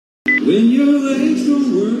When your legs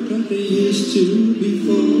don't work like they used to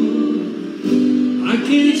before, I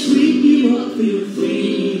can't sweep you off of your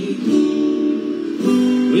feet.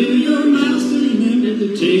 Will your mouth still remember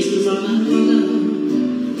the taste of my love?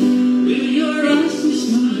 Will your eyes still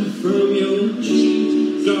smile from your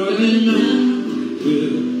cheek? Darling, I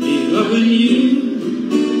will be loving you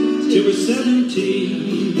till we're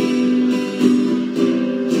 17.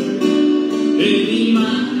 Baby,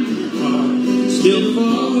 my heart still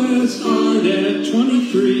falls hard at 23.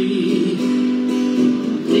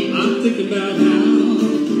 I'm thinking about how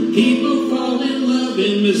people fall in love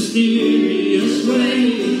in mysterious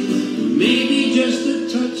ways. Maybe just a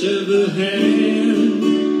touch of a hand.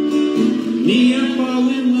 Me, I fall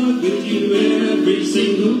in love with you every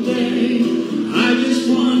single day. I just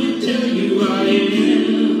want to tell you I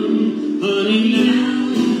am, honey, now.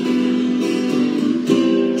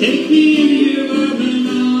 Take me into your loving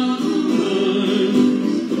arms.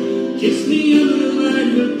 Kiss me under the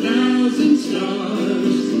light of 1,000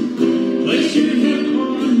 stars. Place your head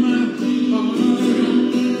on my heart.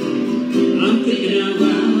 I'm thinking out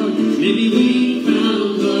loud, maybe we found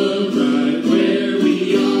love right where we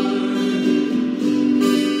are.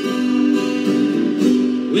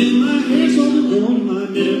 When my hair's all worn, my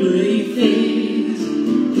memory fades,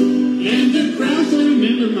 and the crowds don't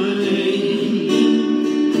remember my name.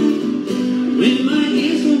 When my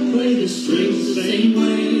hands don't play the strings the same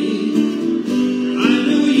way, I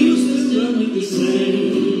know you still love me the same.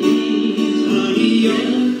 Honey, your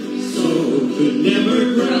soul could never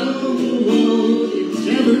grow old, it's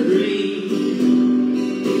evergreen.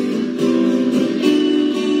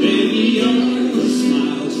 Baby, your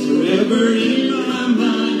smile's forever in my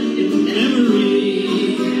mind and memory.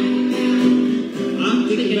 I'm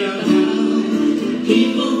thinking about how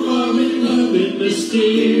people fall in love in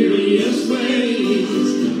mysterious ways.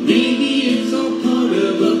 Maybe it's all part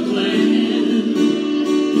of a plan.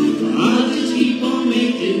 I'll just keep on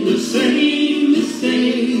making the same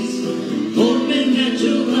mistakes, hoping that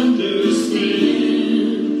you'll understand.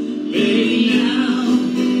 Baby, now,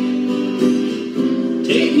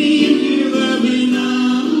 take me into your loving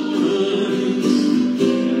arms.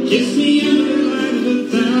 Kiss me under the light of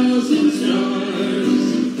 1,000 stars.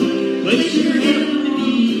 Place your head on me.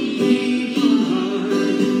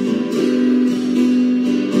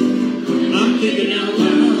 I'm thinking out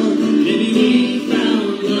loud, maybe we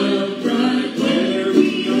found love right where we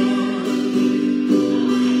are.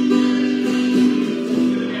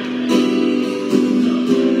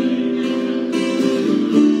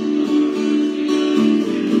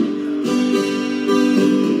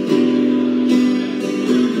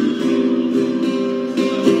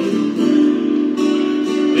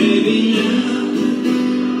 Baby, now,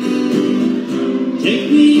 take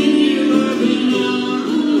me in your loving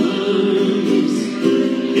arms.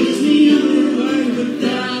 Kiss me under the light of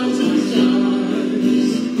 1,000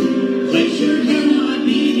 stars. Place your head on my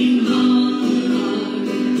beating heart.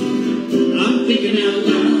 I'm thinking out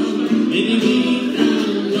loud, maybe we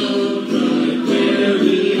found love right where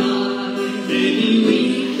we are. Maybe we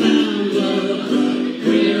found love right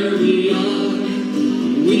where we are.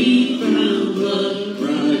 We found love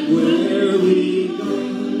right where we are.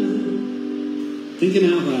 Thinking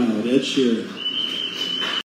out loud, Ed Sheeran.